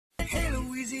Hey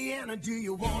Louisiana, do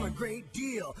you want a great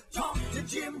deal? Talk to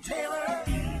Jim Taylor.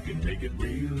 He can make it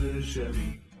real as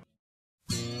Shellie.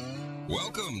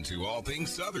 Welcome to All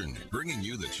Things Southern, bringing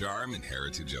you the charm and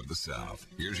heritage of the South.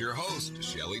 Here's your host,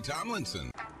 Shellie Tomlinson.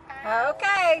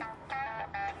 Okay,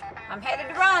 I'm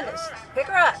headed to Rhonda's. Pick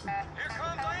her up.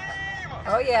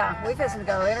 Oh yeah, we fixing to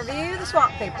go interview the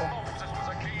swamp people.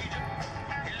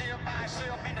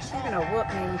 She's gonna whoop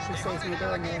me when she sees me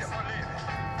doing this.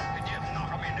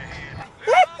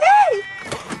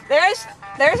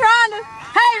 There's Rhonda.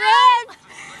 Hey,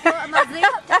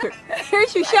 Red.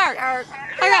 Here's your shirt.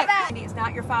 Okay. It's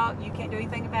not your fault. You can't do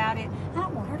anything about it. I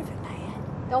don't want her to feel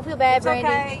bad. Don't feel bad, It's Brandy.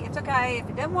 okay. It's okay. If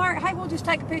it doesn't work, hey, we'll just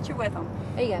take a picture with them.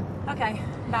 There you go. Okay.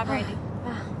 Bye, Brandy.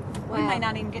 Wow. We may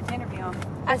not even get to interview them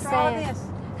That's after all sad. this.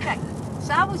 Okay.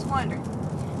 So I was wondering,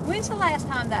 when's the last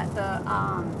time that the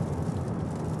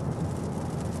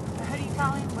who do you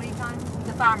call him? What do you call him?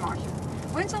 The fire marshal.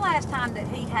 When's the last time that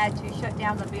he had to shut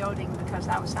down the building because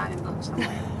I was signing books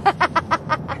somewhere?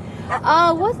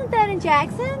 Wasn't that in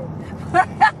Jackson?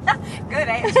 Good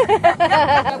answer.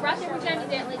 Right there with Jamie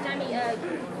Bentley. Jamie,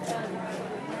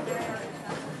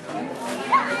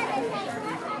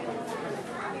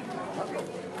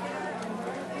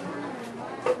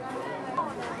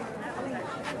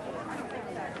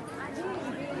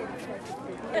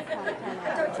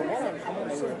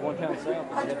 One town south, they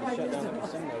had to shut down the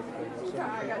casino because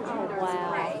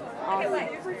Wow. Awesome.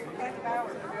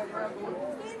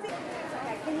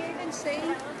 Can you even see?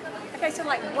 Okay, so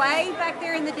like way back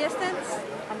there in the distance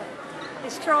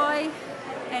is Troy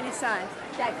and his son,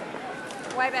 Jacob.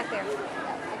 Way back there. I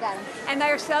got him. And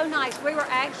they're so nice. We were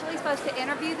actually supposed to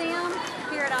interview them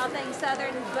here at All Things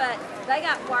Southern, but they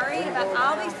got worried about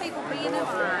all these people being in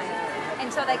line.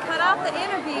 And so they cut off the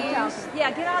interviews.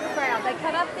 Yeah, get out of the crowd. They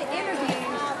cut off the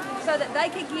interviews so that they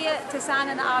could get to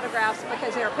signing the autographs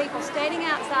because there are people standing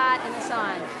outside in the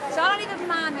sun. So I don't even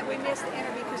mind that we missed the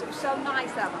interview because it was so nice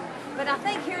of them. But I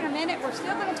think here in a minute we're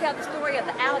still going to tell the story of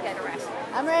the alligator wrestler.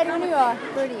 I'm ready when you are.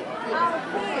 Pretty. Oh,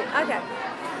 cute. Okay.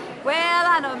 Well,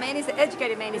 I know a man, he's an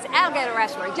educated man, he's an alligator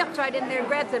wrestler. He jumps right in there and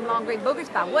grabs them long green boogers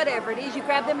by whatever it is you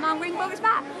grab them long green boogers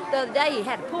by. The other day he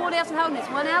had a pool Nelson holding this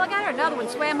one alligator, another one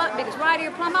swam up, big as right ear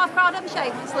plumb off, crawled up and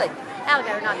shaved his sleep.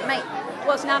 Alligator not to me.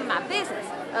 Well, it's none of my business.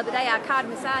 The other day I caught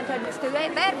him aside and told him it's too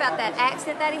bad about that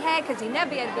accident that he had because he'd never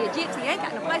be able to be a gypsy. He ain't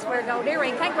got no place where to go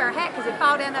earring, can't wear a hat because he'd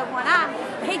fall down over one eye.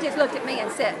 And he just looked at me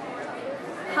and said,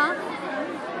 huh?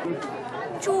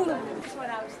 Chula. That's what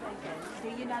I was thinking. Do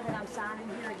you know that I'm signing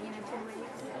here again in 2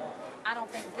 weeks? I don't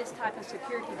think this type of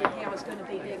security detail is going to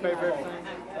be big pay for enough.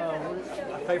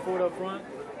 everything. I pay for it up front.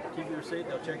 Keep your receipt.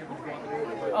 They'll check it when you go out the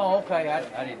door. Oh, okay. I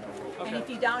didn't know. And if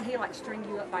you don't, he'll like string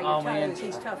you up by your toes.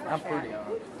 He's tough like I'm that. pretty on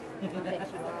it.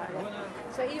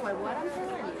 So anyway, what I'm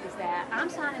telling you is that I'm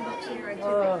signing books here in 2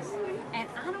 weeks, and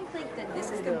I don't think that this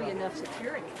is going to be enough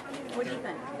security. What do you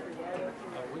think?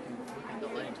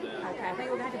 Okay, I think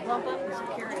we're going to have to bump up the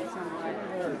security somewhere.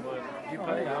 You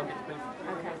pay, I'll get the people.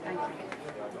 Okay, thank you.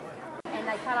 And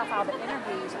they cut off all the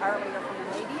interviews earlier from the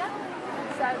media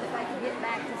so that they could get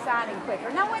back to signing quicker.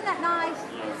 Now, isn't that nice?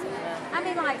 I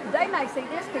mean, like, they may see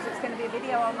this because it's going to be a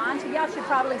video online, so y'all should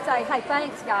probably say, hey,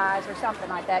 thanks, guys, or something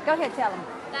like that. Go ahead, tell them.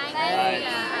 thank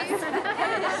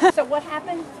So what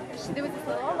happened? There was this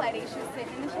little old lady. She was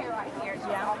sitting in the chair right here. She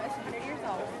was almost 100 years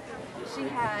old. She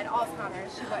had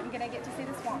Alzheimer's. She wasn't going to get to see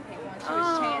the swamp people, and she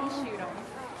was trying to shoot them.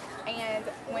 And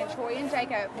when Troy and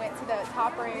Jacob went to the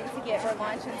top room to get her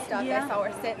lunch and stuff, Yeah. they saw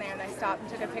her sitting there and they stopped and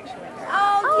took a picture with her.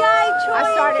 Oh, yay, Troy I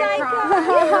started and Jacob. crying.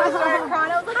 I started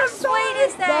crying. I was like, How sweet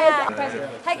is that?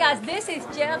 Hey guys, this is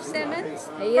Jeff Simmons.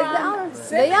 He is the from owner. Simmons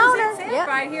The owner. and Sims, Yep.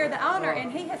 right here, the owner,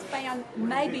 and he has found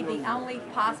maybe the only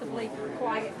possibly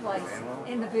quiet place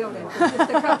in the building for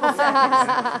just a couple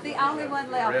seconds. The only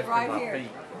one left right here.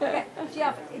 Okay,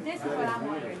 Jeff, this is what I'm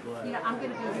wondering. You know, I'm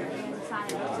going to be here again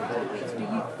signing books in 2 weeks. Do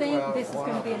you think this is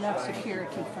going to be enough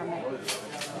security for me?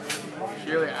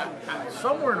 Shellie,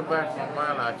 somewhere in the back of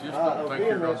my mind, I just don't think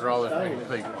you're going to draw this many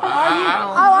people.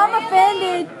 I'm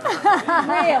offended.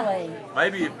 Really?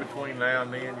 Maybe if between now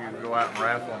and then you go out and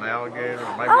raffle an alligator,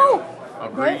 or maybe a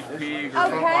greased pig or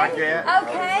something like that.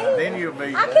 Okay. Then you'll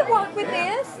be. I can work with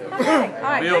this. Okay. All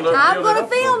right. Build up, I'm build going up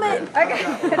to a little film it. bit. Okay.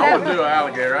 I wouldn't do an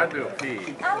alligator, I'd do a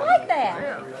pig. I like that.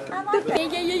 Yeah. I like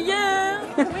that. Yeah.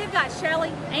 We've got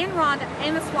Shellie and Rhonda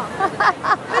and the swamp. Who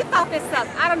thought this up?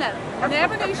 I don't know. I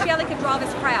never knew Shellie could draw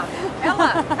this crowd. Hello.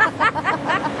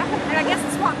 And I guess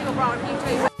the swamp people brought you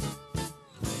too.